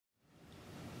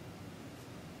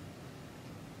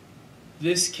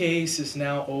This case is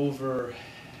now over,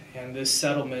 and this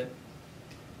settlement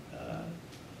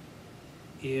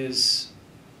is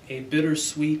a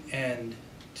bittersweet end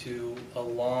to a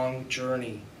long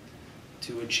journey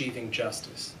to achieving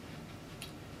justice.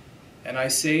 And I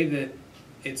say that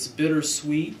it's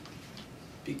bittersweet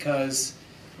because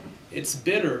it's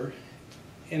bitter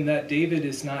in that David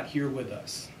is not here with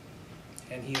us.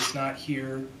 And he is not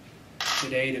here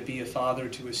today to be a father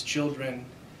to his children,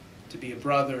 to be a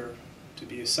brother, to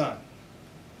be a son.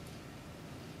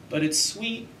 But it's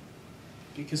sweet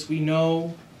because we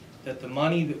know that the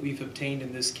money that we've obtained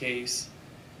in this case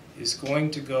is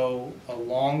going to go a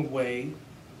long way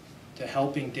to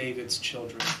helping David's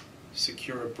children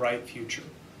secure a bright future,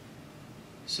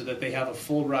 so that they have a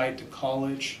full ride to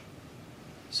college,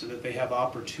 so that they have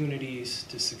opportunities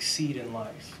to succeed in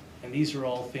life. And these are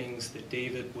all things that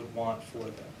David would want for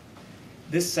them.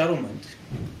 This settlement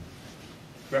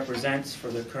represents for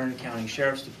the Kern County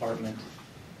Sheriff's Department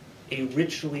a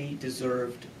richly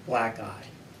deserved black eye.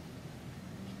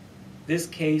 This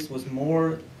case was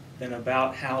more than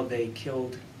about how they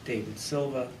killed David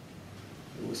Silva.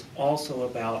 It was also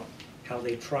about how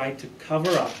they tried to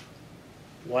cover up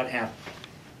what happened.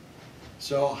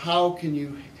 So how can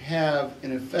you have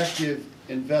an effective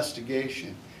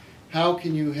investigation? How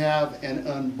can you have an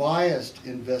unbiased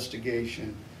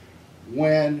investigation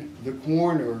when the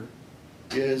coroner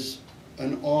is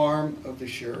an arm of the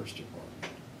Sheriff's Department?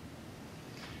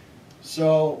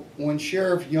 So when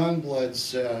Sheriff Youngblood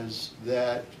says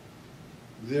that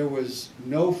there was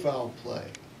no foul play,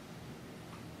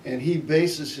 and he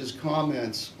bases his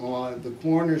comments on the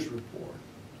coroner's report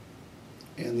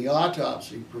and the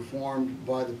autopsy performed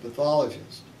by the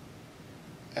pathologist,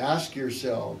 ask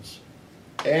yourselves,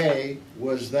 A,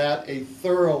 was that a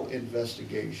thorough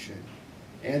investigation?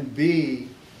 And B,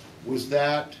 was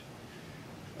that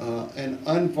an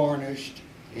unvarnished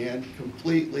and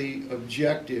completely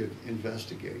objective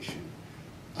investigation?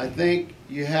 I think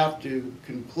you have to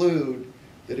conclude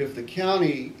that if the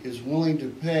county is willing to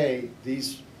pay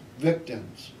these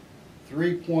victims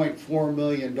 $3.4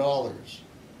 million,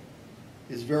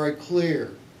 it's very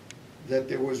clear that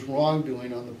there was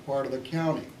wrongdoing on the part of the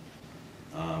county.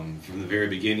 From the very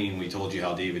beginning, we told you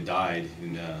how David died,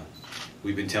 and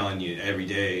we've been telling you every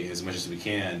day as much as we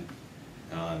can.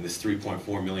 This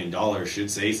 $3.4 million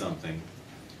should say something,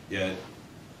 yet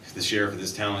the sheriff of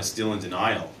this town is still in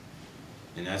denial.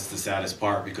 And that's the saddest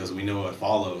part, because we know what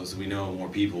follows. We know more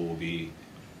people will be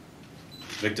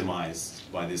victimized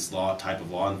by this type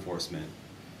of law enforcement.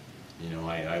 You know,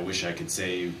 I wish I could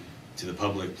say to the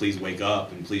public, please wake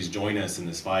up and please join us in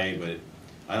this fight, but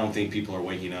I don't think people are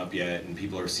waking up yet, and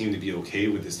people seem to be okay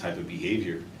with this type of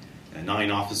behavior.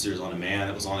 9 officers on a man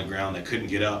that was on the ground that couldn't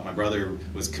get up. My brother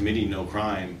was committing no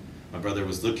crime. My brother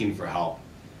was looking for help,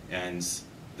 and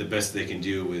the best they can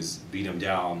do is beat him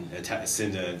down,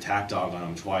 send an attack dog on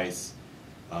him twice,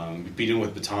 beat him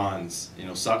with batons,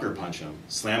 sucker punch him,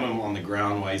 slam him on the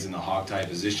ground while he's in the hog-tie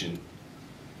position,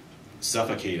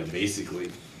 suffocate him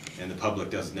basically, and the public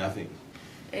does nothing.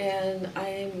 And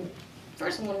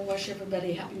first I want to wish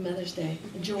everybody happy Mother's Day.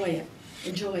 Enjoy it.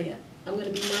 Enjoy it. I'm going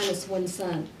to be minus 1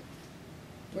 son.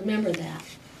 Remember that.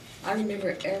 I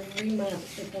remember every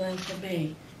month at the month of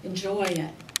May. Enjoy it.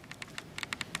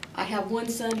 I have 1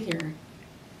 son here,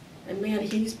 and man,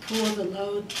 he's pulling the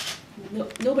load.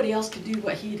 Nobody else could do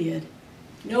what he did.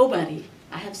 Nobody.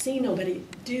 I have seen nobody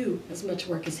do as much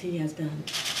work as he has done.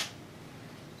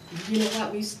 You know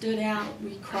what? We stood out,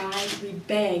 we cried, we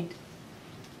begged.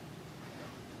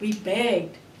 We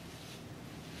begged.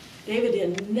 David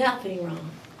did nothing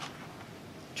wrong.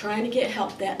 Trying to get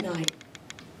help that night.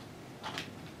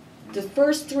 The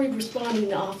first 3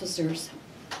 responding officers,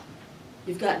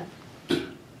 you've got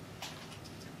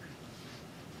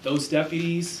those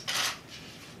deputies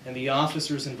and the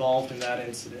officers involved in that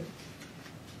incident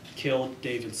killed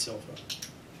David Silva.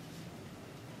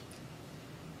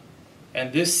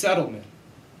 And this settlement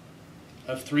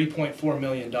of $3.4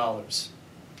 million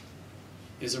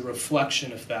is a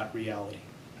reflection of that reality.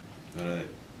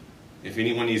 If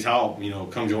anyone needs help,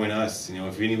 come join us.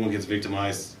 If anyone gets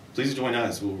victimized, please join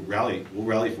us. We'll rally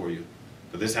for you.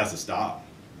 But this has to stop.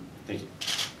 Thank you.